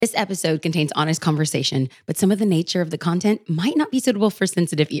This episode contains honest conversation, but some of the nature of the content might not be suitable for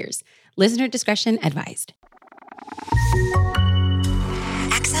sensitive ears. Listener discretion advised.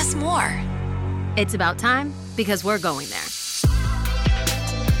 Access more. It's about time because we're going there.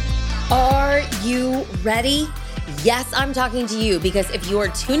 Are you ready? Yes, I'm talking to you because if you are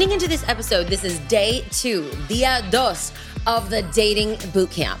tuning into this episode, this is day 2, dia dos of the dating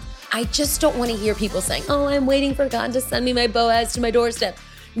bootcamp. I just don't want to hear people saying, oh, I'm waiting for God to send me my Boaz to my doorstep.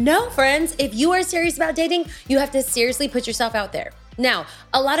 No, friends, if you are serious about dating, you have to seriously put yourself out there. Now,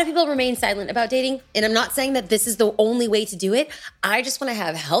 a lot of people remain silent about dating, and I'm not saying that this is the only way to do it. I just want to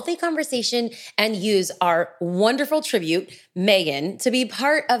have healthy conversation and use our wonderful tribute, Megan, to be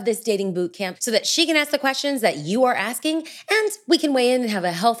part of this dating boot camp so that she can ask the questions that you are asking, and we can weigh in and have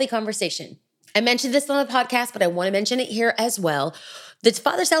a healthy conversation. I mentioned this on the podcast, but I want to mention it here as well. The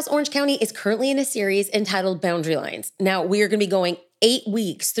Father's House Orange County is currently in a series entitled Boundary Lines. Now, we are going to be going 8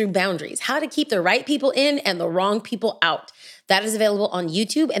 weeks through boundaries, how to keep the right people in and the wrong people out. That is available on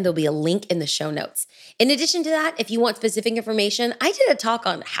YouTube, and there'll be a link in the show notes. In addition to that, if you want specific information, I did a talk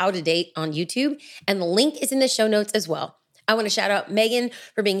on how to date on YouTube, and the link is in the show notes as well. I want to shout out Megan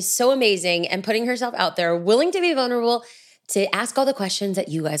for being so amazing and putting herself out there, willing to be vulnerable, to ask all the questions that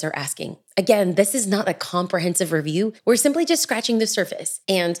you guys are asking. Again, this is not a comprehensive review. We're simply just scratching the surface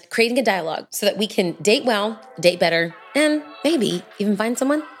and creating a dialogue so that we can date well, date better, and maybe even find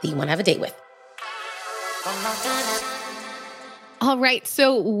someone that you want to have a date with. All right,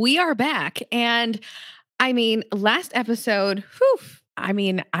 so we are back. And I mean, last episode, I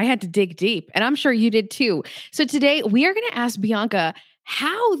had to dig deep, and I'm sure you did too. So today we are going to ask Bianca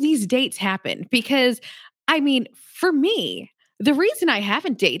how these dates happen, because for me, the reason I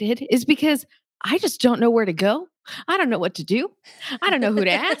haven't dated is because I just don't know where to go. I don't know what to do. I don't know who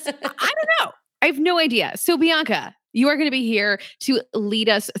to ask. I don't know. I have no idea. So Bianca, you are going to be here to lead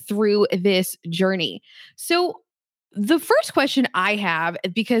us through this journey. So the first question I have,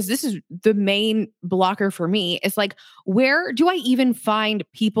 because this is the main blocker for me, is like, where do I even find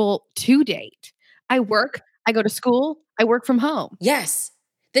people to date? I work, I go to school, I work from home. Yes.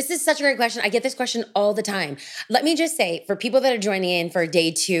 This is such a great question. I get this question all the time. Let me just say, for people that are joining in for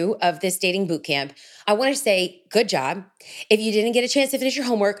day 2 of this dating bootcamp, I want to say, good job. If you didn't get a chance to finish your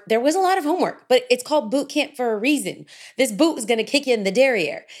homework, there was a lot of homework, but it's called bootcamp for a reason. This boot is going to kick you in the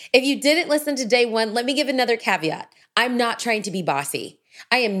derriere. If you didn't listen to day 1, let me give another caveat. I'm not trying to be bossy.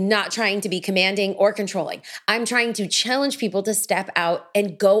 I am not trying to be commanding or controlling. I'm trying to challenge people to step out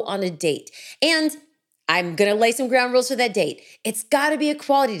and go on a date. And I'm going to lay some ground rules for that date. It's got to be a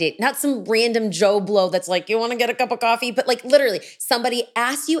quality date, not some random Joe Blow that's like, you want to get a cup of coffee? But like literally somebody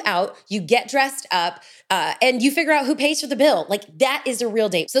asks you out, you get dressed up, and you figure out who pays for the bill. Like that is a real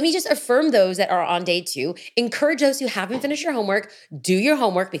date. So let me just affirm those that are on day 2. Encourage those who haven't finished your homework, do your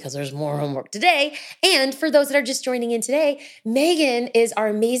homework because there's more homework today. And for those that are just joining in today, Megan is our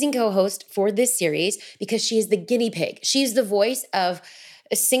amazing co-host for this series because she is the guinea pig. She's the voice of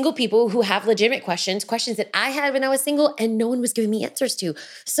single people who have legitimate questions that I had when I was single and no one was giving me answers to.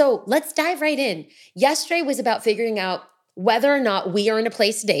 So let's dive right in. Yesterday was about figuring out whether or not we are in a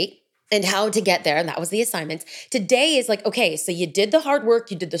place to date and how to get there. And that was the assignments. Today is like, okay, so you did the hard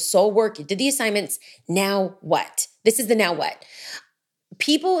work, you did the soul work, you did the assignments. Now what? This is the now what.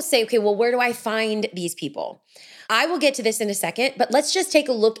 People say, okay, well, where do I find these people? I will get to this in a second, but let's just take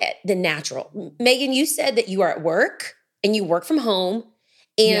a look at the natural. Megan, you said that you are at work and you work from home.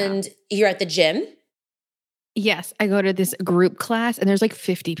 And you're at the gym? Yes, I go to this group class and there's like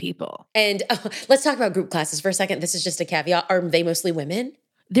 50 people. And let's talk about group classes for a second. This is just a caveat. Are they mostly women?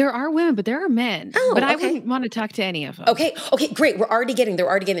 There are women, but there are men. Oh, but okay. I wouldn't want to talk to any of them. Okay, great. We're already getting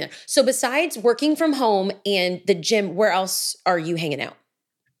there. So besides working from home and the gym, where else are you hanging out?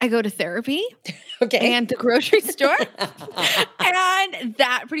 I go to therapy. Okay. And the grocery store. And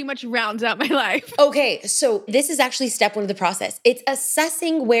that pretty much rounds out my life. Okay, so this is actually step 1 of the process. It's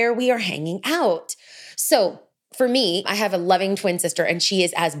assessing where we are hanging out. So for me, I have a loving twin sister and she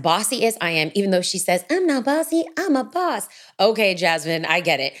is as bossy as I am, even though she says, I'm not bossy, I'm a boss. Okay, Jasmine, I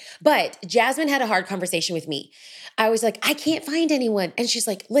get it. But Jasmine had a hard conversation with me. I was like, I can't find anyone. And she's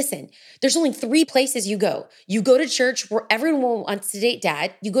like, listen, there's only 3 places you go. You go to church where everyone wants to date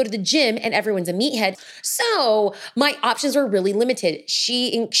dad. You go to the gym and everyone's a meathead. So my options were really limited.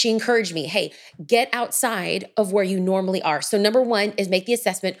 She encouraged me, hey, get outside of where you normally are. So number 1 is make the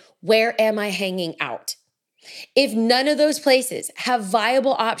assessment, where am I hanging out? If none of those places have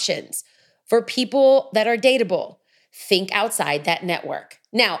viable options for people that are dateable, think outside that network.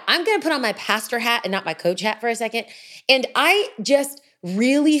 Now, I'm going to put on my pastor hat and not my coach hat for a second. And I just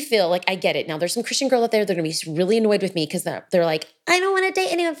really feel like I get it. Now, there's some Christian girl out there, they're going to be really annoyed with me because they're like, I don't want to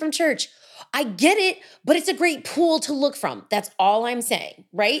date anyone from church. I get it, but it's a great pool to look from. That's all I'm saying,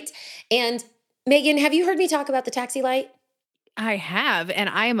 right? And Megan, have you heard me talk about the taxi light? I have, and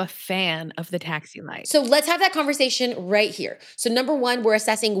I am a fan of the taxi light. So let's have that conversation right here. So number one, we're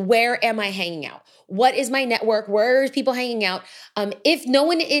assessing, where am I hanging out? What is my network? Where is people hanging out? If no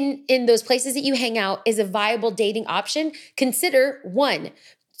one in those places that you hang out is a viable dating option, consider 1,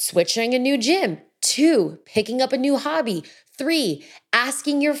 switching a new gym, 2, picking up a new hobby, 3,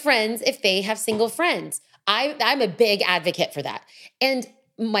 asking your friends if they have single friends. I'm a big advocate for that. And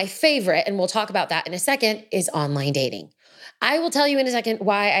my favorite, and we'll talk about that in a second, is online dating. I will tell you in a second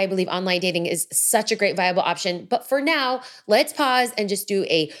why I believe online dating is such a great viable option. But for now, let's pause and just do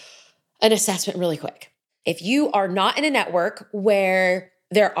an assessment really quick. If you are not in a network where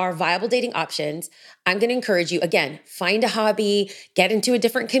there are viable dating options, I'm going to encourage you, again, find a hobby, get into a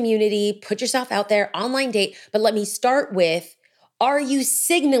different community, put yourself out there, online date. But let me start with, are you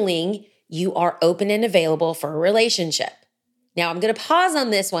signaling you are open and available for a relationship? Now, I'm going to pause on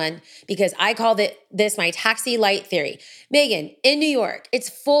this one because I call this my taxi light theory. Megan, in New York, it's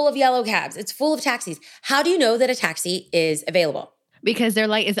full of yellow cabs. It's full of taxis. How do you know that a taxi is available? Because their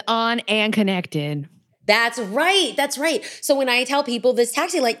light is on and connected. That's right. That's right. So when I tell people this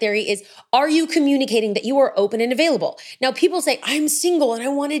taxi light theory is, are you communicating that you are open and available? Now, people say, I'm single and I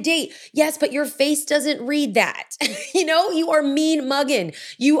want to date. Yes, but your face doesn't read that. You are mean mugging.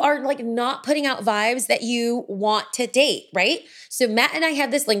 You are like not putting out vibes that you want to date, right? So Matt and I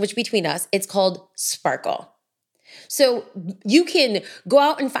have this language between us. It's called sparkle. So you can go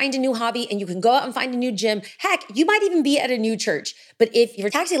out and find a new hobby and you can go out and find a new gym. Heck, you might even be at a new church. But if your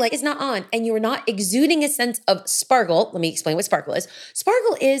taxi light is not on and you are not exuding a sense of sparkle, let me explain what sparkle is.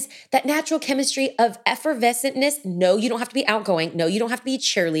 Sparkle is that natural chemistry of effervescentness. No, you don't have to be outgoing. No, you don't have to be a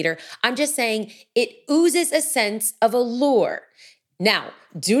cheerleader. I'm just saying it oozes a sense of allure. Now,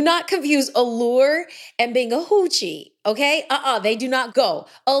 do not confuse allure and being a hoochie, okay? They do not go.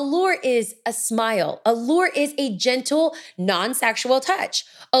 Allure is a smile. Allure is a gentle, non-sexual touch.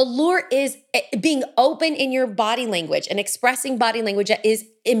 Allure is being open in your body language and expressing body language that is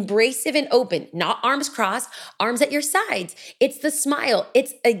embracive and open, not arms crossed, arms at your sides. It's the smile.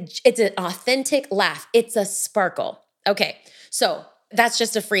 It's an authentic laugh. It's a sparkle. Okay, so that's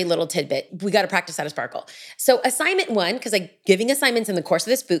just a free little tidbit. We got to practice how to sparkle. So assignment 1, because I'm giving assignments in the course of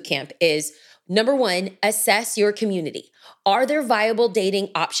this boot camp, is number 1, assess your community. Are there viable dating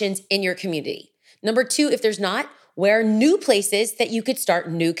options in your community? Number 2, if there's not, where are new places that you could start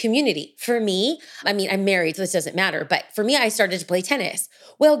new community? For me, I'm married, so this doesn't matter. But for me, I started to play tennis.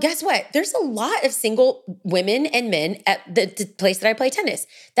 Well, guess what? There's a lot of single women and men at the place that I play tennis.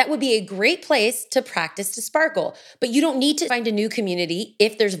 That would be a great place to practice to sparkle. But you don't need to find a new community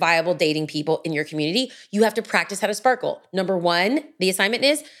if there's viable dating people in your community. You have to practice how to sparkle. Number 1, the assignment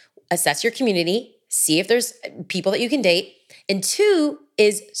is assess your community, see if there's people that you can date. And 2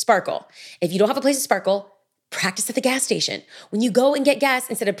 is sparkle. If you don't have a place to sparkle, practice at the gas station. When you go and get gas,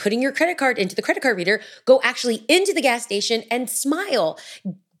 instead of putting your credit card into the credit card reader, go actually into the gas station and smile.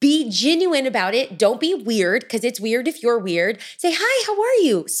 Be genuine about it. Don't be weird, because it's weird if you're weird. Say, hi, how are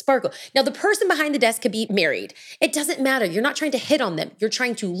you? Sparkle. Now, the person behind the desk could be married. It doesn't matter. You're not trying to hit on them. You're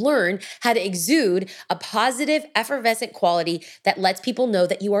trying to learn how to exude a positive, effervescent quality that lets people know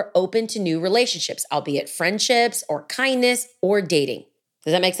that you are open to new relationships, albeit friendships or kindness or dating.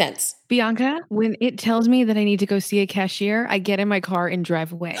 Does that make sense? Bianca, when it tells me that I need to go see a cashier, I get in my car and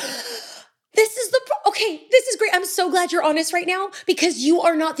drive away. Okay, this is great. I'm so glad you're honest right now, because you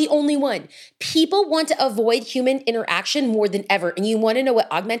are not the only one. People want to avoid human interaction more than ever. And you want to know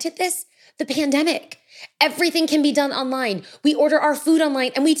what augmented this? The pandemic. Everything can be done online. We order our food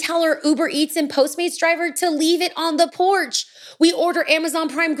online and we tell our Uber Eats and Postmates driver to leave it on the porch. We order Amazon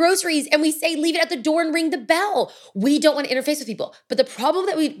Prime groceries and we say, leave it at the door and ring the bell. We don't want to interface with people. But the problem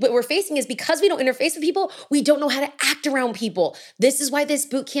that we're facing is, because we don't interface with people, we don't know how to act around people. This is why this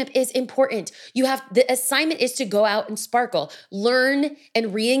boot camp is important. The assignment is to go out and sparkle, learn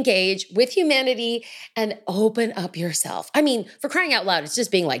and re-engage with humanity and open up yourself. For crying out loud, it's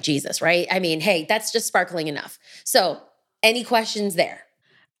just being like Jesus, right? Hey, that's just sparkling enough. So, any questions there?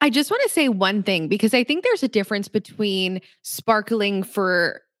 I just want to say one thing, because I think there's a difference between sparkling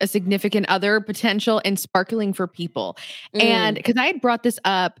for a significant other potential and sparkling for people. And because I had brought this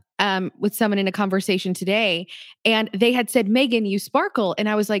up with someone in a conversation today, and they had said, Megan, you sparkle. And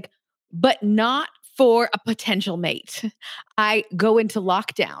I was like, but not for a potential mate. I go into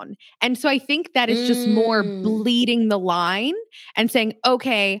lockdown. And so I think that is just more bleeding the line and saying,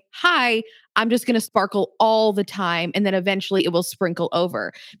 okay, hi, I'm just going to sparkle all the time. And then eventually it will sprinkle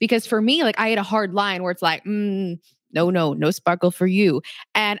over. Because for me, like I had a hard line where it's like, no sparkle for you.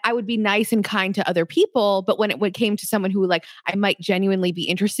 And I would be nice and kind to other people. But when it came to someone who like I might genuinely be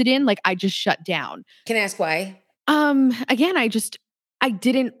interested in, like I just shut down. Can I ask why? Again, I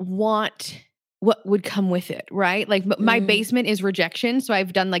didn't want what would come with it, right? Like my basement is rejection. So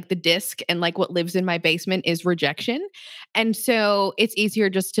I've done like the disc and like what lives in my basement is rejection. And so it's easier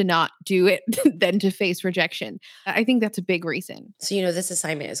just to not do it than to face rejection. I think that's a big reason. So, this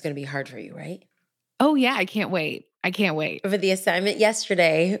assignment is going to be hard for you, right? Oh yeah, I can't wait. I can't wait. But the assignment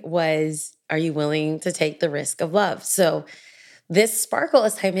yesterday was, are you willing to take the risk of love? So this sparkle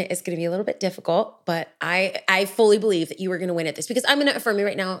assignment is going to be a little bit difficult, but I fully believe that you are going to win at this because I'm going to affirm you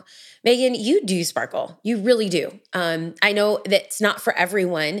right now, Megan, you do sparkle. You really do. I know that it's not for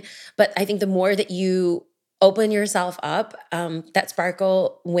everyone, but I think the more that you open yourself up, that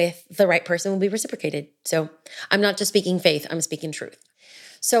sparkle with the right person will be reciprocated. So I'm not just speaking faith, I'm speaking truth.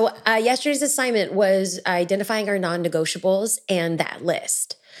 So yesterday's assignment was identifying our non-negotiables and that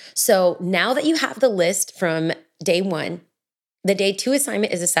list. So now that you have the list from day one, the day 2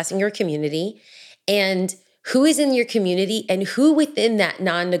 assignment is assessing your community and who is in your community and who within that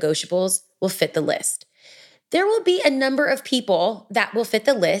non-negotiables will fit the list. There will be a number of people that will fit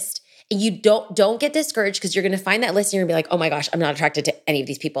the list, and you don't get discouraged because you're going to find that list and you're going to be like, oh my gosh, I'm not attracted to any of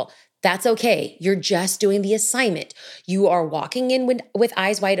these people. That's okay. You're just doing the assignment. You are walking in with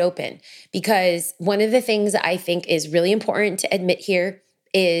eyes wide open, because one of the things that I think is really important to admit here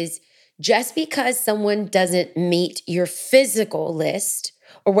is just because someone doesn't meet your physical list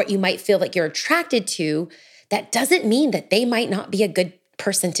or what you might feel like you're attracted to, that doesn't mean that they might not be a good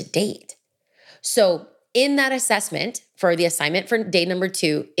person to date. So in that assessment for the assignment for day number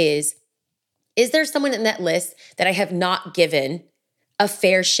 2 is there someone in that list that I have not given a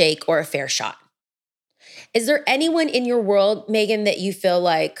fair shake or a fair shot? Is there anyone in your world, Megan, that you feel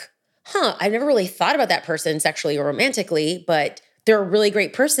like, I've never really thought about that person sexually or romantically, but they're a really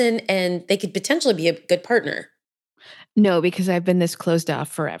great person and they could potentially be a good partner? No, because I've been this closed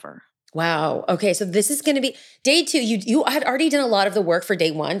off forever. Wow. Okay. So this is going to be day 2. You had already done a lot of the work for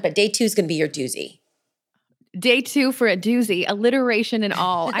day 1, but day 2 is going to be your doozy. Day 2 for a doozy, alliteration and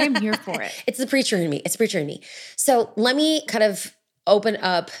all. I am here for it. It's the preacher in me. It's the preacher in me. So let me kind of open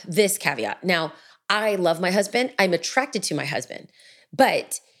up this caveat. Now, I love my husband. I'm attracted to my husband.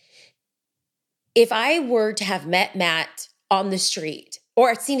 But if I were to have met Matt on the street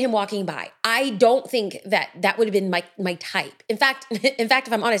or seen him walking by, I don't think that would have been my type. In fact,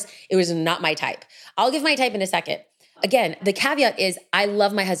 if I'm honest, it was not my type. I'll give my type in a second. Again, the caveat is I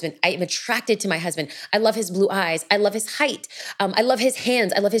love my husband. I am attracted to my husband. I love his blue eyes. I love his height. I love his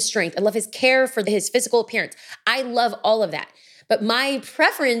hands. I love his strength. I love his care for his physical appearance. I love all of that. But my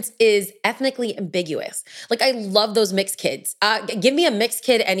preference is ethnically ambiguous. Like I love those mixed kids. Give me a mixed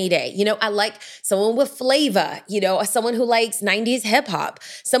kid any day. I like someone with flavor, someone who likes 90s hip hop,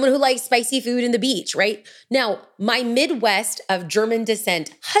 someone who likes spicy food and the beach, right? Now, my Midwest of German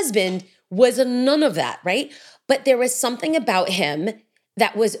descent husband was none of that, right? But there was something about him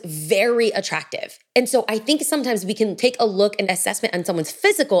that was very attractive. And so I think sometimes we can take a look and assessment on someone's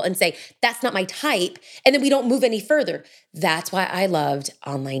physical and say, that's not my type. And then we don't move any further. That's why I loved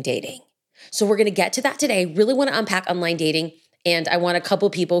online dating. So we're going to get to that today. Really want to unpack online dating. And I want a couple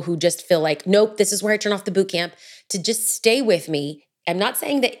people who just feel like, nope, this is where I turn off the boot camp, to just stay with me. I'm not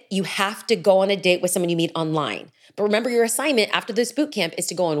saying that you have to go on a date with someone you meet online. But remember, your assignment after this boot camp is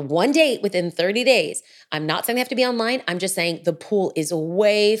to go on one date within 30 days. I'm not saying they have to be online. I'm just saying the pool is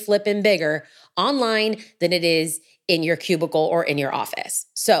way flipping bigger online than it is in your cubicle or in your office.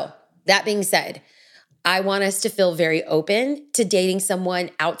 So that being said, I want us to feel very open to dating someone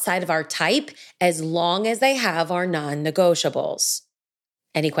outside of our type as long as they have our non-negotiables.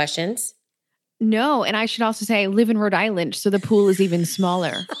 Any questions? No. And I should also say I live in Rhode Island, so the pool is even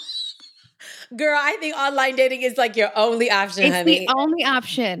smaller. Girl, I think online dating is like your only option, honey. It's the only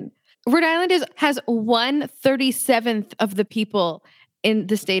option. Rhode Island has 1/37th of the people in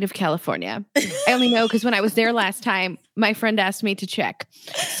the state of California. I only know because when I was there last time, my friend asked me to check.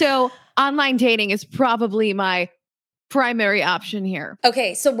 So online dating is probably my primary option here.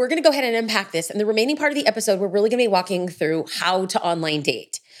 Okay, so we're going to go ahead and unpack this. In the remaining part of the episode, we're really going to be walking through how to online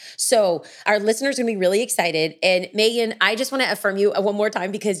date. So our listeners are going to be really excited. And Megan, I just want to affirm you one more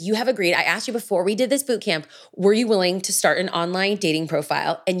time because you have agreed. I asked you before we did this boot camp, were you willing to start an online dating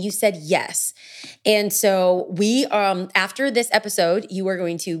profile? And you said yes. And so we, after this episode, you are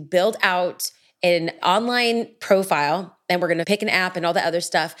going to build out an online profile, and we're going to pick an app and all the other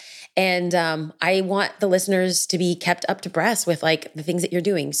stuff. And I want the listeners to be kept up to breast with like the things that you're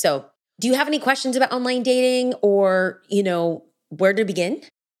doing. So Do you have any questions about online dating or, where to begin?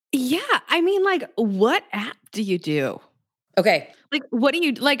 Yeah. I mean, like, what app do you do? Okay. Like, what do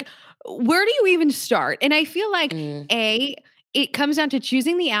you like? Where do you even start? And I feel like Mm. it comes down to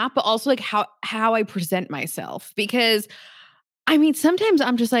choosing the app, but also like how I present myself. Because I mean, sometimes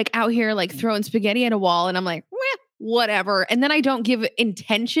I'm just like out here like throwing spaghetti at a wall, and I'm like, whatever, and then I don't give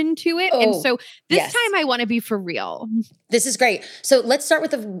intention to it. And Oh, so this yes. time I want to be for real. This is great. So let's start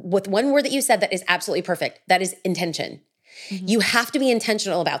with one word that you said that is absolutely perfect. That is intention. Mhm. You have to be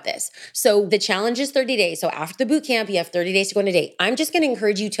intentional about this. So the challenge is 30 days. So after the boot camp, you have 30 days to go on a date. I'm just going to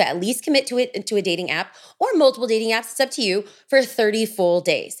encourage you to at least commit to it into a dating app or multiple dating apps. It's up to you for 30 full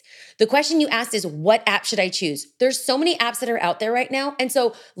days. The question you asked is, what app should I choose? There's so many apps that are out there right now. And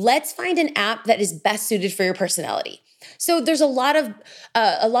so let's find an app that is best suited for your personality. So there's a lot of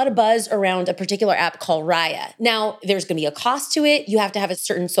buzz around a particular app called Raya. Now, there's going to be a cost to it. You have to have a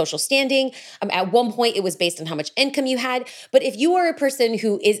certain social standing. At one point, it was based on how much income you had. But if you are a person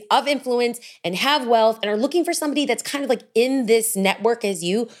who is of influence and have wealth and are looking for somebody that's kind of like in this network as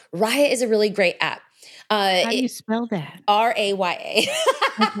you, Raya is a really great app. How do you spell that? Raya.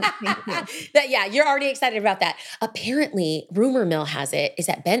 Okay, thank you. Yeah, you're already excited about that. Apparently, rumor mill has it is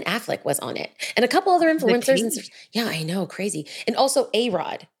that Ben Affleck was on it, and a couple other The influencers. tea. Yeah, I know, crazy, and also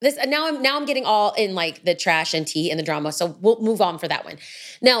A-Rod. This now I'm getting all in like the trash and tea and the drama. So we'll move on for that one.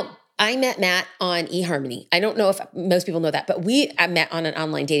 Now, I met Matt on eHarmony. I don't know if most people know that, but I met on an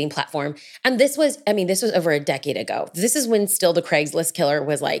online dating platform. And this was over a decade ago. This is when still the Craigslist killer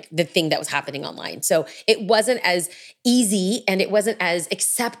was like the thing that was happening online. So it wasn't as easy and it wasn't as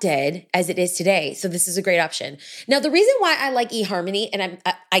accepted as it is today. So this is a great option. Now, the reason why I like eHarmony, and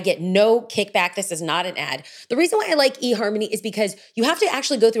I get no kickback, this is not an ad. The reason why I like eHarmony is because you have to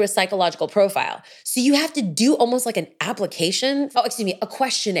actually go through a psychological profile. So you have to do almost like an application, a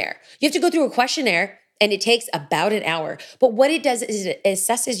questionnaire. You have to go through a questionnaire and it takes about an hour. But what it does is it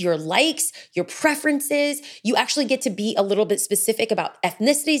assesses your likes, your preferences. You actually get to be a little bit specific about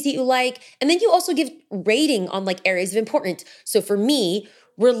ethnicities that you like. And then you also give rating on like areas of importance. So for me,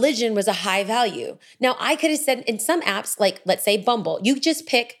 religion was a high value. Now I could have said in some apps, like let's say Bumble, you just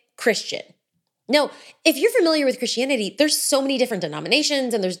pick Christian. Now, if you're familiar with Christianity, there's so many different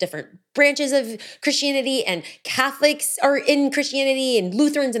denominations and there's different branches of Christianity, and Catholics are in Christianity and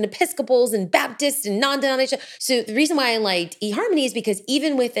Lutherans and Episcopals and Baptists and non-denominational. So the reason why I liked eHarmony is because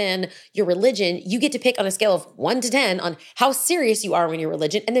even within your religion, you get to pick on a scale of 1 to 10 on how serious you are in your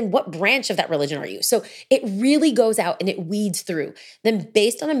religion and then what branch of that religion are you. So it really goes out and it weeds through. Then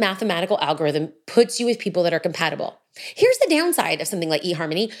based on a mathematical algorithm, puts you with people that are compatible. Here's the downside of something like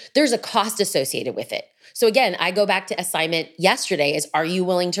eHarmony. There's a cost associated with it. So again, I go back to assignment yesterday is, are you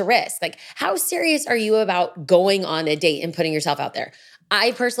willing to risk? Like, how serious are you about going on a date and putting yourself out there?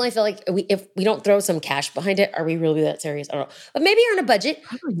 I personally feel like if we don't throw some cash behind it, are we really that serious? I don't know. But maybe you're on a budget.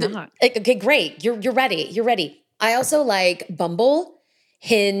 Probably not. Like, okay, great. You're ready. You're ready. I also like Bumble,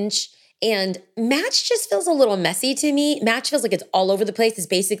 Hinge, and Match just feels a little messy to me. Match feels like it's all over the place. It's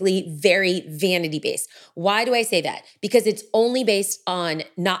basically very vanity based. Why do I say that? Because it's only based on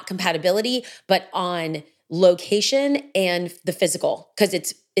not compatibility, but on location and the physical. Because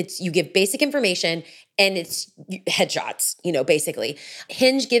it's you give basic information and it's headshots, basically.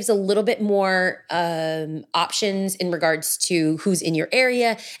 Hinge gives a little bit more options in regards to who's in your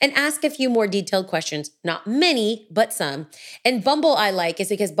area and ask a few more detailed questions. Not many, but some. And Bumble I like is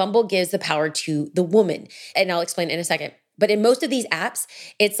because Bumble gives the power to the woman. And I'll explain in a second. But in most of these apps,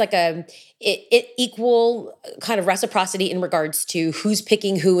 it's like it equal kind of reciprocity in regards to who's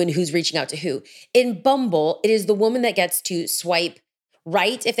picking who and who's reaching out to who. In Bumble, it is the woman that gets to swipe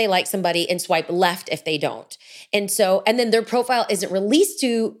right if they like somebody and swipe left if they don't. And then their profile isn't released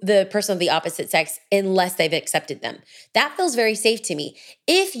to the person of the opposite sex unless they've accepted them. That feels very safe to me.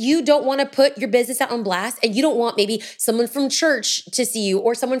 If you don't want to put your business out on blast and you don't want maybe someone from church to see you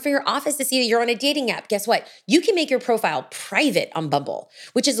or someone from your office to see that you're on a dating app, guess what? You can make your profile private on Bumble,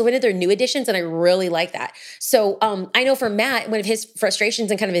 which is one of their new additions, and I really like that. So I know for Matt, one of his frustrations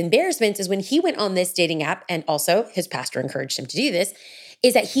and kind of embarrassments is when he went on this dating app, and also his pastor encouraged him to do this,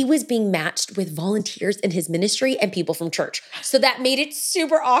 is that he was being matched with volunteers in his ministry and people from church. So that made it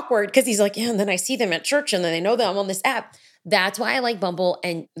super awkward because he's like, yeah, and then I see them at church and then they know that I'm on this app. That's why I like Bumble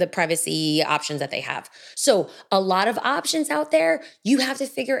and the privacy options that they have. So a lot of options out there. You have to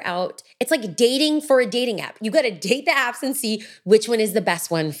figure out, it's like dating for a dating app. You got to date the apps and see which one is the best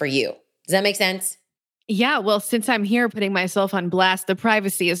one for you. Does that make sense? Yeah, well, since I'm here putting myself on blast, the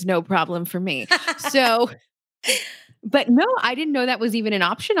privacy is no problem for me. So, but no, I didn't know that was even an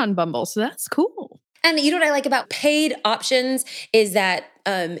option on Bumble. So that's cool. And you know what I like about paid options is that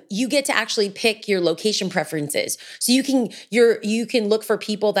you get to actually pick your location preferences. So you can look for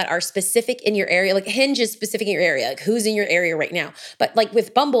people that are specific in your area. Like Hinge is specific in your area, like who's in your area right now. But like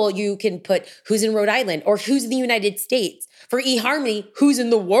with Bumble, you can put who's in Rhode Island or who's in the United States. For eHarmony, who's in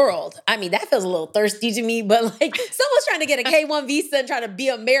the world? I mean, that feels a little thirsty to me, but like someone's trying to get a K1 visa and trying to be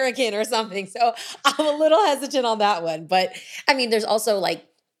American or something. So I'm a little hesitant on that one. But I mean, there's also like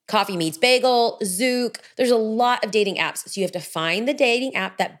Coffee Meets Bagel, Zook. There's a lot of dating apps. So you have to find the dating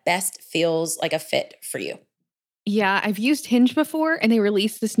app that best feels like a fit for you. Yeah, I've used Hinge before and they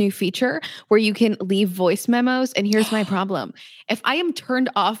released this new feature where you can leave voice memos. And here's my problem. If I am turned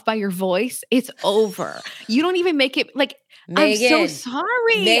off by your voice, it's over. You don't even make it like, Megan, I'm so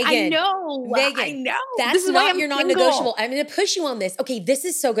sorry. Megan, I know. Megan, I know. That's this is why not I'm your single. non-negotiable. I'm going to push you on this. Okay, this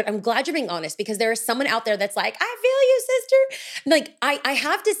is so good. I'm glad you're being honest because there is someone out there that's like, I feel you, sister. Like, I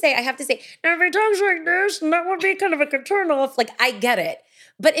have to say, now if he talks like this, that would be kind of a turn off. Like, I get it.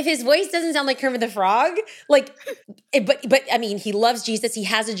 But if his voice doesn't sound like Kermit the Frog, like, but I mean, he loves Jesus. He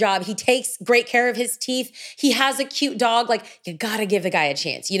has a job. He takes great care of his teeth. He has a cute dog. Like, you gotta give the guy a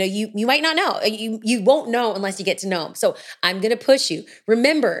chance. You know, you might not know. You won't know unless you get to know him. So I'm gonna push you.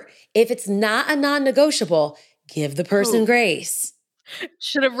 Remember, if it's not a non-negotiable, give the person grace.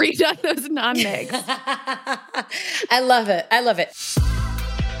 Should have redone those non-negs. I love it. I love it.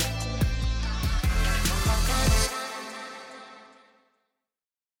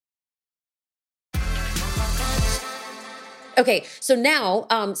 Okay, so now,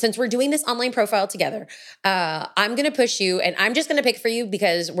 since we're doing this online profile together, I'm going to push you, and I'm just going to pick for you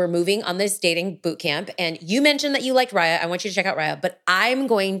because we're moving on this dating boot camp. And you mentioned that you liked Raya. I want you to check out Raya, but I'm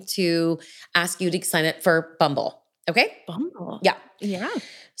going to ask you to sign up for Bumble. Okay? Bumble. Yeah. Yeah.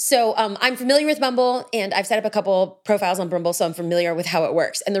 So I'm familiar with Bumble, and I've set up a couple profiles on Bumble, so I'm familiar with how it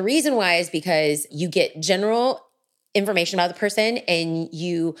works. And the reason why is because you get general information about the person and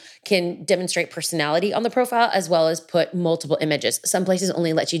you can demonstrate personality on the profile as well as put multiple images. Some places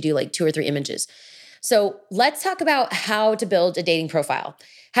only let you do like 2 or 3 images. So let's talk about how to build a dating profile.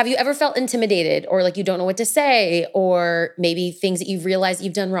 Have you ever felt intimidated or like you don't know what to say or maybe things that you've realized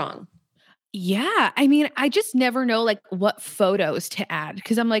you've done wrong? Yeah. I mean, I just never know like what photos to add.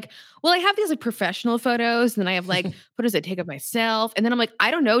 Cause I'm like, well, I have these like professional photos and then I have like photos I take of myself. And then I'm like,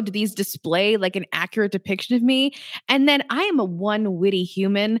 I don't know, do these display like an accurate depiction of me? And then I am a one witty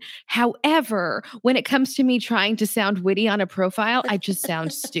human. However, when it comes to me trying to sound witty on a profile, I just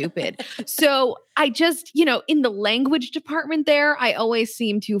sound stupid. So I just, in the language department there, I always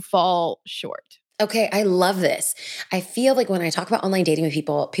seem to fall short. Okay, I love this. I feel like when I talk about online dating with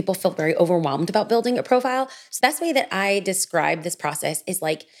people feel very overwhelmed about building a profile. So that's the way that I describe this process is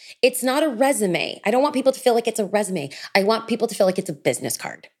like, it's not a resume. I don't want people to feel like it's a resume. I want people to feel like it's a business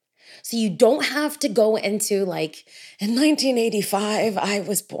card. So you don't have to go into like, in 1985, I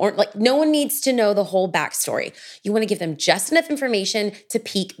was born. Like no one needs to know the whole backstory. You want to give them just enough information to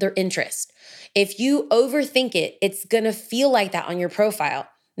pique their interest. If you overthink it, it's going to feel like that on your profile.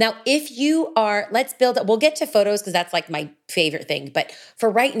 Now, if you are, we'll get to photos because that's like my favorite thing. But for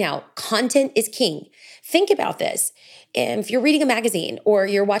right now, content is king. Think about this. If you're reading a magazine or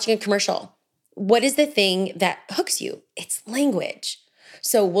you're watching a commercial, what is the thing that hooks you? It's language.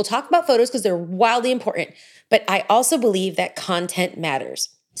 So we'll talk about photos because they're wildly important. But I also believe that content matters.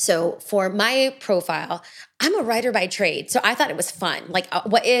 So for my profile, I'm a writer by trade. So I thought it was fun. Like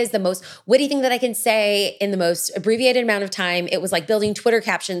what is the most witty thing that I can say in the most abbreviated amount of time? It was like building Twitter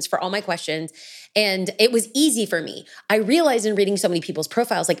captions for all my questions. And it was easy for me. I realized in reading so many people's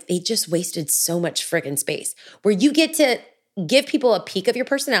profiles, like they just wasted so much friggin' space where you get to give people a peek of your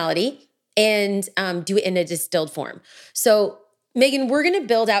personality and do it in a distilled form. So Megan, we're going to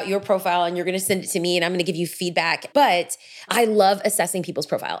build out your profile and you're going to send it to me and I'm going to give you feedback. But I love assessing people's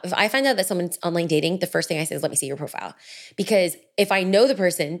profile. If I find out that someone's online dating, the first thing I say is, let me see your profile. Because if I know the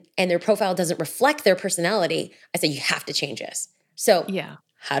person and their profile doesn't reflect their personality, I say, you have to change this. So yeah,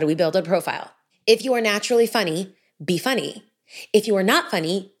 how do we build a profile? If you are naturally funny, be funny. If you are not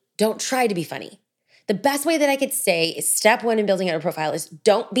funny, don't try to be funny. The best way that I could say is step 1 in building out a profile is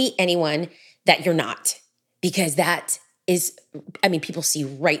don't be anyone that you're not. Because that is, people see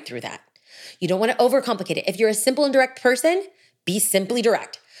right through that. You don't want to overcomplicate it. If you're a simple and direct person, be simply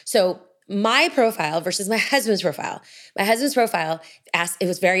direct. So my profile versus my husband's profile. My husband's profile it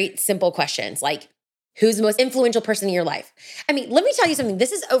was very simple questions like, who's the most influential person in your life? Let me tell you something.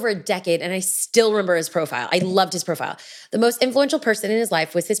 This is over a decade and I still remember his profile. I loved his profile. The most influential person in his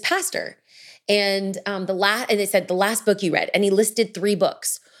life was his pastor. And it said the last book you read, and he listed 3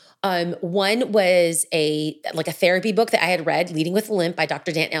 books. One was a therapy book that I had read, Leading with a Limp by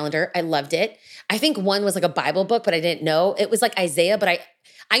Dr. Dan Allender. I loved it. I think one was like a Bible book, but I didn't know. It was like Isaiah, but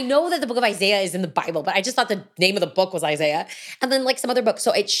I know that the book of Isaiah is in the Bible, but I just thought the name of the book was Isaiah. And then like some other books.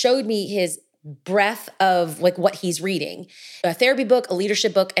 So it showed me his breadth of like what he's reading. A therapy book, a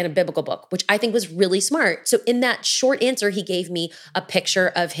leadership book, and a biblical book, which I think was really smart. So in that short answer, he gave me a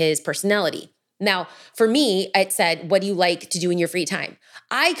picture of his personality. Now, for me, it said, what do you like to do in your free time?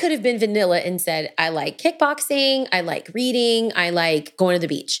 I could have been vanilla and said, I like kickboxing, I like reading, I like going to the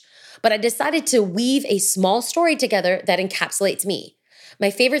beach. But I decided to weave a small story together that encapsulates me.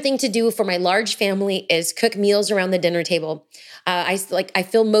 My favorite thing to do for my large family is cook meals around the dinner table. I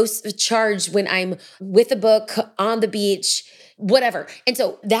feel most charged when I'm with a book, on the beach, whatever. And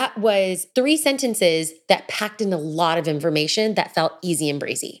so that was 3 sentences that packed in a lot of information that felt easy and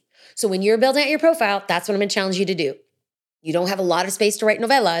breezy. So when you're building out your profile, that's what I'm going to challenge you to do. You don't have a lot of space to write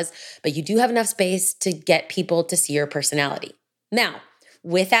novellas, but you do have enough space to get people to see your personality. Now,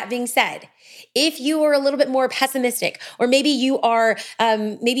 with that being said, if you are a little bit more pessimistic, or maybe you are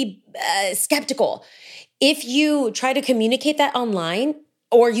skeptical, if you try to communicate that online,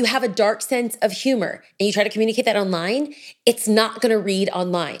 or you have a dark sense of humor and you try to communicate that online, it's not going to read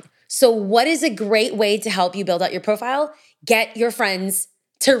online. So what is a great way to help you build out your profile? Get your friends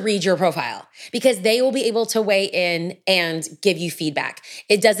to read your profile, because they will be able to weigh in and give you feedback.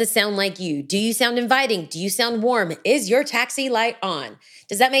 Does it sound like you? Do you sound inviting? Do you sound warm? Is your taxi light on?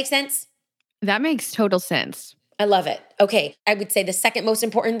 Does that make sense? That makes total sense. I love it. Okay, I would say the second most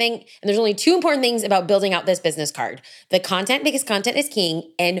important thing, and there's only 2 important things about building out this business card: the content, because content is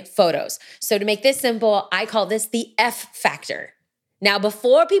king, and photos. So to make this simple, I call this the F factor. Now,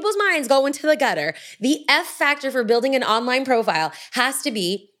 before people's minds go into the gutter, the F factor for building an online profile has to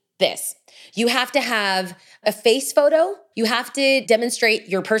be this. You have to have a face photo. You have to demonstrate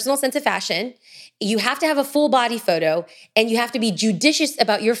your personal sense of fashion. You have to have a full body photo, and you have to be judicious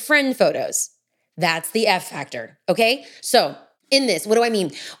about your friend photos. That's the F factor, okay? So in this, what do I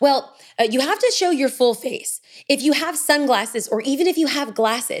mean? Well, you have to show your full face. If you have sunglasses, or even if you have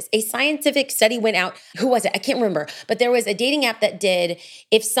glasses, a scientific study went out. Who was it? I can't remember. But there was a dating app that did,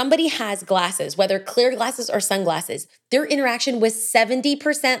 if somebody has glasses, whether clear glasses or sunglasses, their interaction was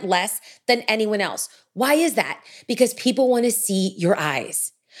 70% less than anyone else. Why is that? Because people want to see your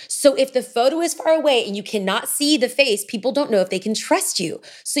eyes. So if the photo is far away and you cannot see the face, people don't know if they can trust you.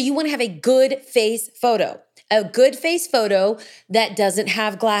 So you want to have a good face photo. A good face photo that doesn't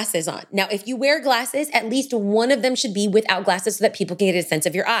have glasses on. Now, if you wear glasses, at least one of them should be without glasses so that people can get a sense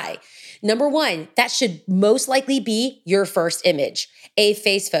of your eye. Number 1, that should most likely be your first image, a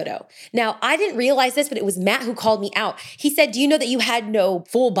face photo. Now, I didn't realize this, but it was Matt who called me out. He said, do you know that you had no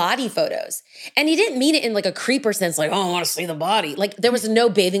full body photos? And he didn't mean it in like a creeper sense, like, oh, I want to see the body. Like there was no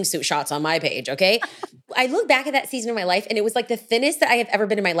bathing suit shots on my page, okay? I look back at that season of my life and it was like the thinnest that I have ever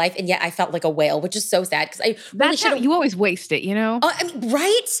been in my life. And yet I felt like a whale, which is so sad because I really should have. You always waste it, you know? I mean,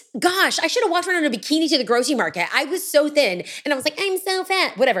 right? Gosh, I should have walked around in a bikini to the grocery market. I was so thin and I was like, I'm so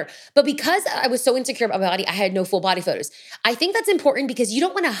fat, whatever. But because I was so insecure about my body, I had no full body photos. I think that's important because you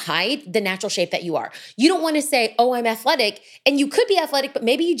don't want to hide the natural shape that you are. You don't want to say, oh, I'm athletic. And you could be athletic, but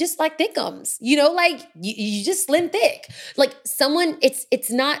maybe you just like thickums, you know, like you just slim thick. Like someone, it's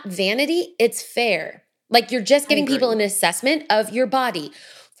not vanity, it's fair. Like you're just giving people an assessment of your body.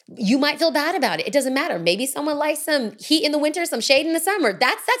 You might feel bad about it. It doesn't matter. Maybe someone likes some heat in the winter, some shade in the summer.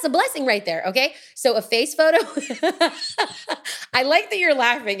 That's a blessing right there, okay? So a face photo. I like that you're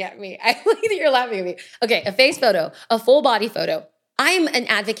laughing at me. Okay, a face photo, a full body photo. I'm an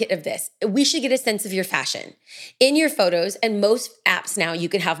advocate of this. We should get a sense of your fashion. In your photos, and most apps now, you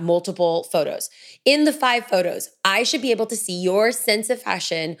can have multiple photos. In the 5 photos, I should be able to see your sense of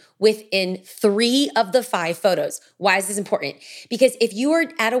fashion within 3 of the 5 photos. Why is this important? Because if you are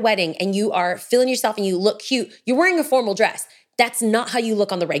at a wedding and you are feeling yourself and you look cute, you're wearing a formal dress. That's not how you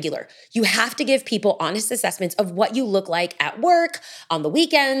look on the regular. You have to give people honest assessments of what you look like at work, on the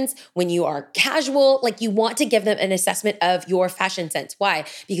weekends, when you are casual. Like you want to give them an assessment of your fashion sense. Why?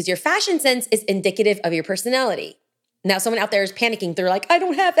 Because your fashion sense is indicative of your personality. Now, someone out there is panicking. They're like, I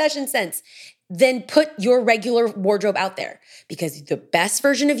don't have fashion sense. Then put your regular wardrobe out there because the best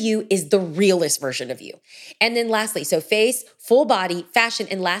version of you is the realest version of you. And then lastly, so face, full body, fashion,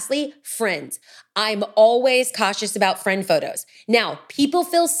 and lastly, friends. I'm always cautious about friend photos. Now, people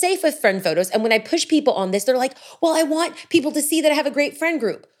feel safe with friend photos. And when I push people on this, they're like, well, I want people to see that I have a great friend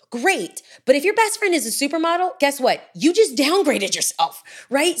group. Great. But if your best friend is a supermodel, guess what? You just downgraded yourself,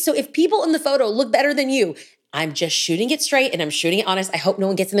 right? So if people in the photo look better than you, I'm just shooting it straight and I'm shooting it honest. I hope no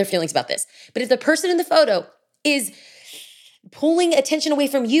one gets in their feelings about this. But if the person in the photo is pulling attention away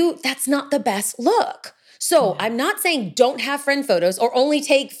from you, that's not the best look. So I'm not saying don't have friend photos or only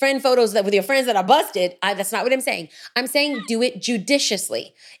take friend photos with your friends that are busted. That's not what I'm saying. I'm saying do it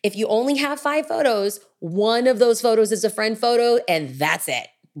judiciously. If you only have 5 photos, one of those photos is a friend photo and that's it.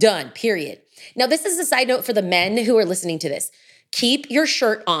 Done, period. Now, this is a side note for the men who are listening to this. Keep your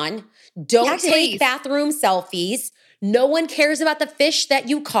shirt on. Don't take bathroom selfies. No one cares about the fish that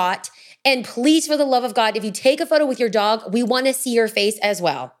you caught. And please, for the love of God, if you take a photo with your dog, we want to see your face as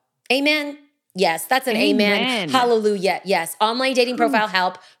well. Amen. Yes, that's an amen. Hallelujah. Yes. Online dating profile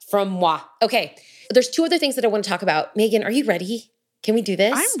help from moi. Okay. There's 2 other things that I want to talk about. Megan, are you ready? Can we do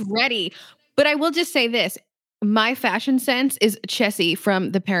this? I'm ready. But I will just say this. My fashion sense is Chessie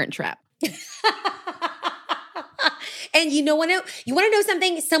from The Parent Trap. And you want to know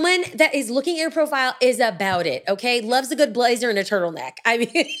something? Someone that is looking at your profile is about it, okay? Loves a good blazer and a turtleneck. I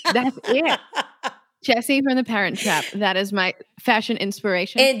mean, that's it. Chessie from The Parent Trap. That is my fashion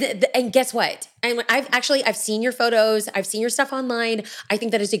inspiration. And guess what? I've seen your photos. I've seen your stuff online. I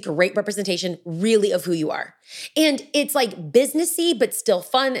think that is a great representation really of who you are. And it's like businessy, but still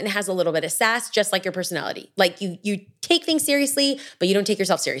fun and has a little bit of sass, just like your personality. Like you take things seriously, but you don't take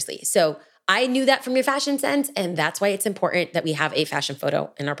yourself seriously. So I knew that from your fashion sense, and that's why it's important that we have a fashion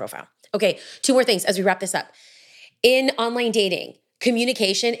photo in our profile. Okay, 2 more things as we wrap this up. In online dating,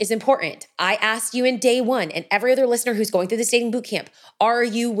 communication is important. I asked you in day 1, and every other listener who's going through this dating boot camp, are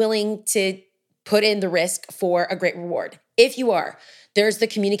you willing to put in the risk for a great reward? If you are, there's the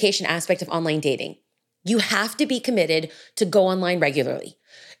communication aspect of online dating. You have to be committed to go online regularly.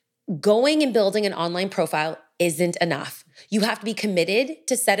 Going and building an online profile isn't enough. You have to be committed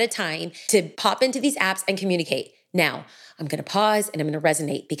to set a time to pop into these apps and communicate. Now, I'm going to pause and I'm going to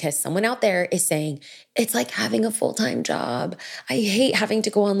resonate because someone out there is saying, it's like having a full-time job. I hate having to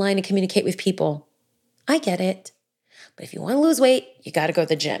go online and communicate with people. I get it. But if you want to lose weight, you got to go to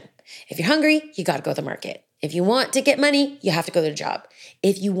the gym. If you're hungry, you got to go to the market. If you want to get money, you have to go to the job.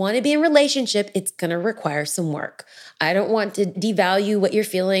 If you want to be in a relationship, it's going to require some work. I don't want to devalue what you're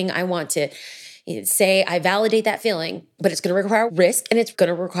feeling. I want to say I validate that feeling, but it's going to require risk and it's going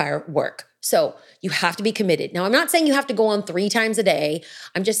to require work. So you have to be committed. Now, I'm not saying you have to go on 3 times a day.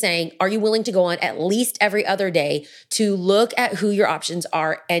 I'm just saying, are you willing to go on at least every other day to look at who your options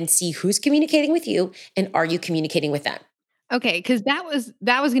are and see who's communicating with you and are you communicating with them? Okay, because that was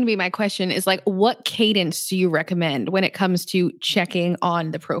going to be my question is like, what cadence do you recommend when it comes to checking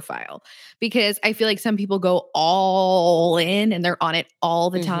on the profile? Because I feel like some people go all in and they're on it all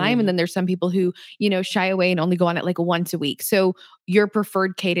the time. And then there's some people who, shy away and only go on it like once a week. So your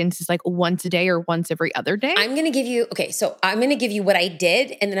preferred cadence is like once a day or once every other day? I'm going to give you what I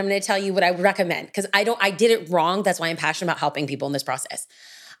did. And then I'm going to tell you what I would recommend because I did it wrong. That's why I'm passionate about helping people in this process.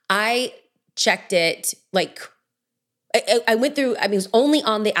 I checked it like I went through, it was only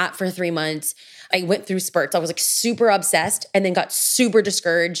on the app for 3 months. I went through spurts. I was like super obsessed and then got super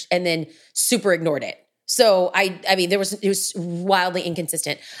discouraged and then super ignored it. So it was wildly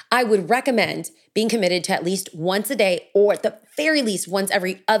inconsistent. I would recommend being committed to at least once a day or at the very least once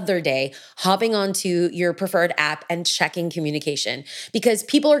every other day, hopping onto your preferred app and checking communication because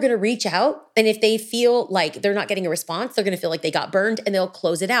people are going to reach out. And if they feel like they're not getting a response, they're going to feel like they got burned and they'll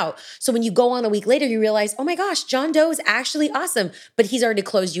close it out. So when you go on a week later, you realize, oh my gosh, John Doe is actually awesome, but he's already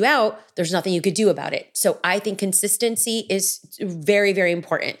closed you out. There's nothing you could do about it. So I think consistency is very, very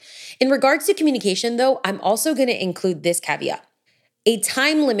important. In regards to communication though, I'm also going to include this caveat. A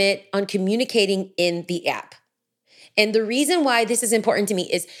time limit on communicating in the app. And the reason why this is important to me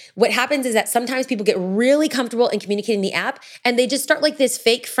is what happens is that sometimes people get really comfortable in communicating in the app and they just start like this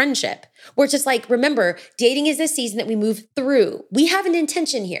fake friendship where it's just like, remember, dating is this season that we move through. We have an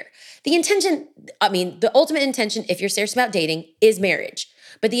intention here. The ultimate intention, if you're serious about dating, is marriage.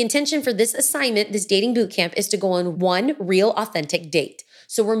 But the intention for this assignment, this dating boot camp, is to go on one real authentic date.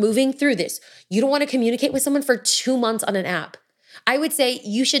 So we're moving through this. You don't want to communicate with someone for 2 months on an app. I would say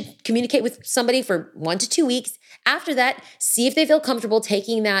you should communicate with somebody for 1 to 2 weeks. After that, see if they feel comfortable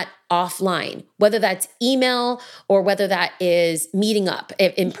taking that offline, whether that's email or whether that is meeting up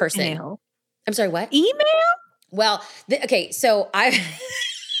in person. Email. I'm sorry, what? Email? Well,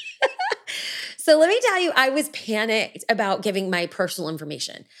 so let me tell you, I was panicked about giving my personal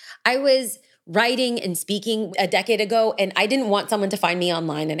information. I was writing and speaking a decade ago, and I didn't want someone to find me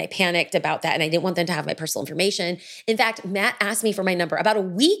online, and I panicked about that, and I didn't want them to have my personal information. In fact, Matt asked me for my number. About a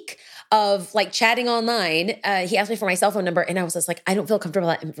week of like chatting online, he asked me for my cell phone number, and I was just like, I don't feel comfortable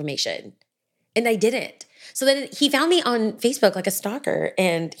with that information. And I didn't. So then he found me on Facebook like a stalker,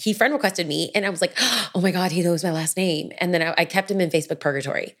 and he friend requested me, and I was like, oh my God, he knows my last name. And then I kept him in Facebook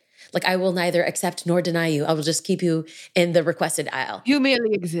purgatory. Like I will neither accept nor deny you. I will just keep you in the requested aisle. You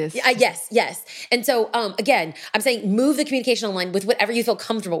merely exist. Yes. And so, again, I'm saying move the communication online with whatever you feel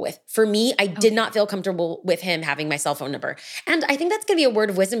comfortable with. For me, I did not feel comfortable with him having my cell phone number. And I think that's going to be a word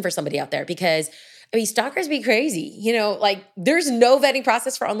of wisdom for somebody out there because I mean, stalkers be crazy. You know, like there's no vetting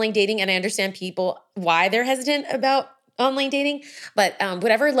process for online dating. And I understand people, why they're hesitant about online dating. But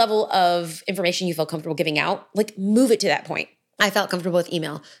whatever level of information you feel comfortable giving out, like move it to that point. I felt comfortable with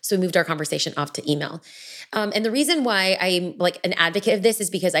email. So we moved our conversation off to email. And the reason why I'm like an advocate of this is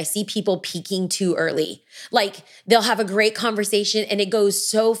because I see people peaking too early. Like they'll have a great conversation and it goes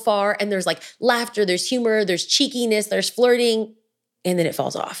so far and there's like laughter, there's humor, there's cheekiness, there's flirting, and then it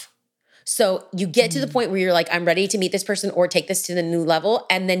falls off. So you get to the point where you're like, I'm ready to meet this person or take this to the new level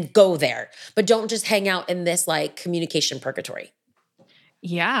and then go there. But don't just hang out in this like communication purgatory.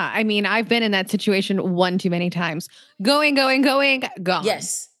 Yeah. I mean, I've been in that situation one too many times. Going, gone.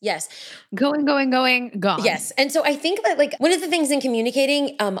 Yes. Going, gone. Yes. And so I think that like one of the things in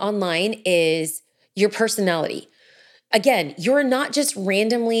communicating online is your personality. Again, you're not just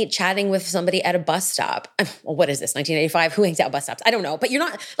randomly chatting with somebody at a bus stop. Well, what is this, 1985? Who hangs out at bus stops? I don't know. But you're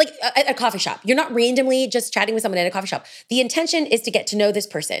not like at a coffee shop. You're not randomly just chatting with someone at a coffee shop. The intention is to get to know this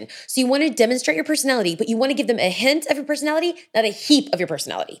person. So you want to demonstrate your personality, but you want to give them a hint of your personality, not a heap of your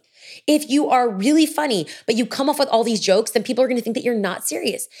personality. If you are really funny, but you come off with all these jokes, then people are going to think that you're not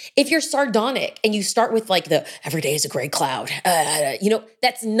serious. If you're sardonic and you start with like the every day is a gray cloud,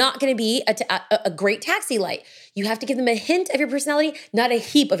 that's not going to be a great taxi light. You have to give them a hint of your personality, not a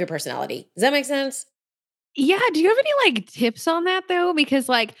heap of your personality. Does that make sense? Yeah. Do you have any like tips on that though? Because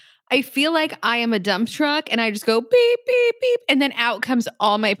like, I feel like I am a dump truck and I just go beep, beep, beep. And then out comes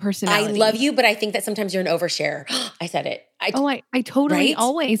all my personality. I love you, but I think that sometimes you're an overshare. I said it. I totally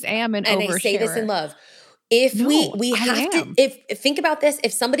always am an oversharer. And I say this in love. If we have to, if think about this,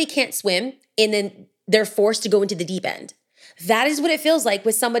 if somebody can't swim and then they're forced to go into the deep end, that is what it feels like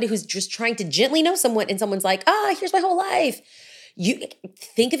with somebody who's just trying to gently know someone and someone's like, here's my whole life. You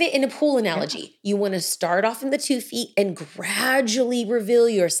think of it in a pool analogy. Yeah. You want to start off in the 2 feet and gradually reveal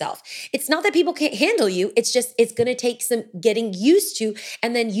yourself. It's not that people can't handle you. It's just, it's going to take some getting used to.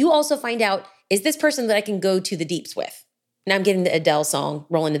 And then you also find out, is this person that I can go to the deeps with? Now I'm getting the Adele song,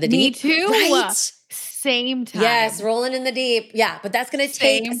 Rolling in the Deep. Me too. Right? Same time. Yes, rolling in the deep. Yeah, but that's going to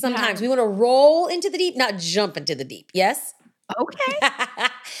take some time. We want to roll into the deep, not jump into the deep. Yes? Okay.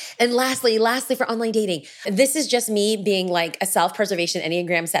 And lastly for online dating, this is just me being like a self-preservation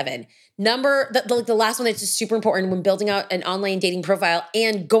Enneagram 7. The last one that's just super important when building out an online dating profile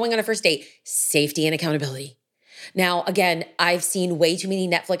and going on a first date, safety and accountability. Now, again, I've seen way too many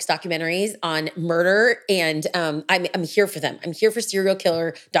Netflix documentaries on murder and I'm here for them. I'm here for serial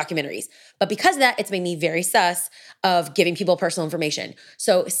killer documentaries. But because of that, it's made me very sus of giving people personal information.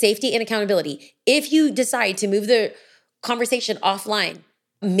 So safety and accountability. If you decide to move the conversation offline,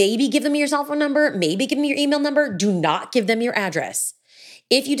 maybe give them your cell phone number, maybe give them your email number. Do not give them your address.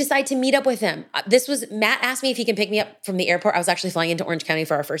 If you decide to meet up with him, Matt asked me if he can pick me up from the airport. I was actually flying into Orange County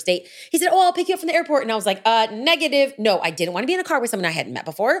for our first date. He said, I'll pick you up from the airport. And I was like, negative. No, I didn't want to be in a car with someone I hadn't met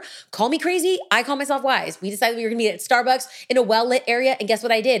before. Call me crazy. I call myself wise. We decided we were going to meet at Starbucks in a well-lit area. And guess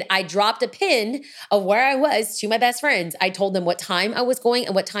what I did? I dropped a pin of where I was to my best friends. I told them what time I was going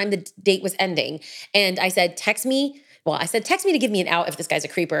and what time the date was ending. And I said, text me. Well, I said, text me to give me an out if this guy's a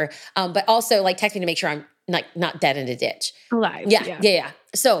creeper. But also like text me to make sure I'm not dead in a ditch. Alive. Yeah.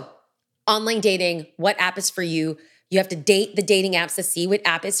 So online dating, what app is for you? You have to date the dating apps to see what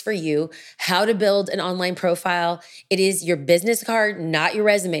app is for you, how to build an online profile. It is your business card, not your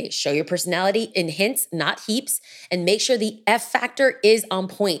resume. Show your personality in hints, not heaps, and make sure the F factor is on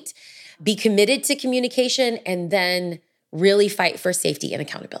point. Be committed to communication and then really fight for safety and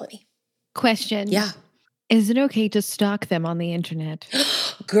accountability. Question. Yeah. Is it okay to stalk them on the internet?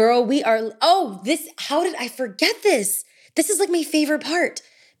 Girl, how did I forget this? This is like my favorite part.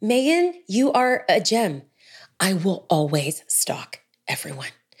 Megan, you are a gem. I will always stalk everyone.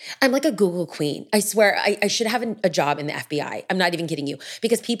 I'm like a Google queen. I swear I should have a job in the FBI. I'm not even kidding you.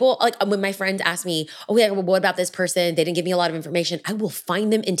 Because people, like when my friends ask me, well, what about this person? They didn't give me a lot of information. I will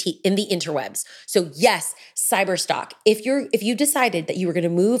find them in the interwebs. So yes, cyber stalk. If you decided that you were going to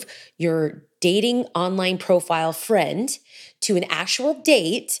move your dating online profile friend to an actual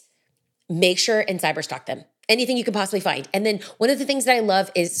date, make sure and cyber stalk them. Anything you can possibly find. And then one of the things that I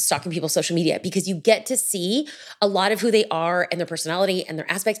love is stalking people's social media because you get to see a lot of who they are and their personality and their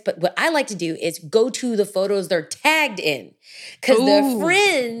aspects. But what I like to do is go to the photos they're tagged in. Because the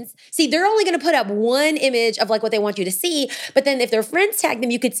friends, they're only going to put up one image of like what they want you to see. But then if their friends tag them,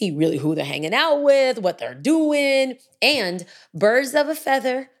 you could see really who they're hanging out with, what they're doing. And birds of a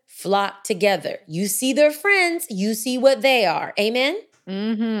feather flock together. You see their friends, you see what they are. Amen?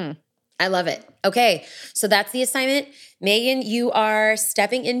 Mm-hmm. I love it. Okay, so that's the assignment. Megan, you are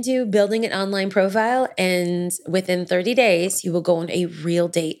stepping into building an online profile, and within 30 days, you will go on a real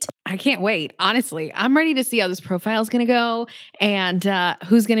date. I can't wait. Honestly, I'm ready to see how this profile is going to go and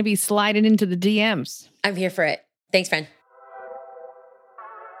who's going to be sliding into the DMs. I'm here for it. Thanks, friend.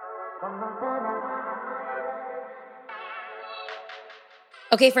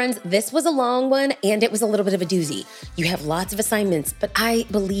 Okay, friends, this was a long one and it was a little bit of a doozy. You have lots of assignments, but I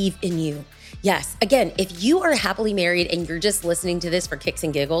believe in you. Yes, again, if you are happily married and you're just listening to this for kicks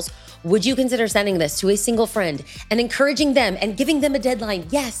and giggles, would you consider sending this to a single friend and encouraging them and giving them a deadline?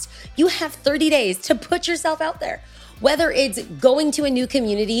 Yes, you have 30 days to put yourself out there. Whether it's going to a new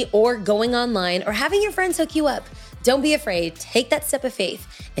community or going online or having your friends hook you up, don't be afraid. Take that step of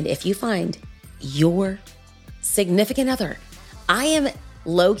faith. And if you find your significant other, I am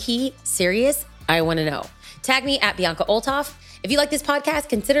low-key serious, I want to know. Tag me at Bianca Olthoff. If you like this podcast,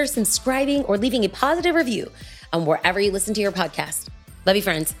 consider subscribing or leaving a positive review on wherever you listen to your podcast. Love you,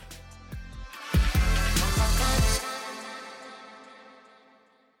 friends.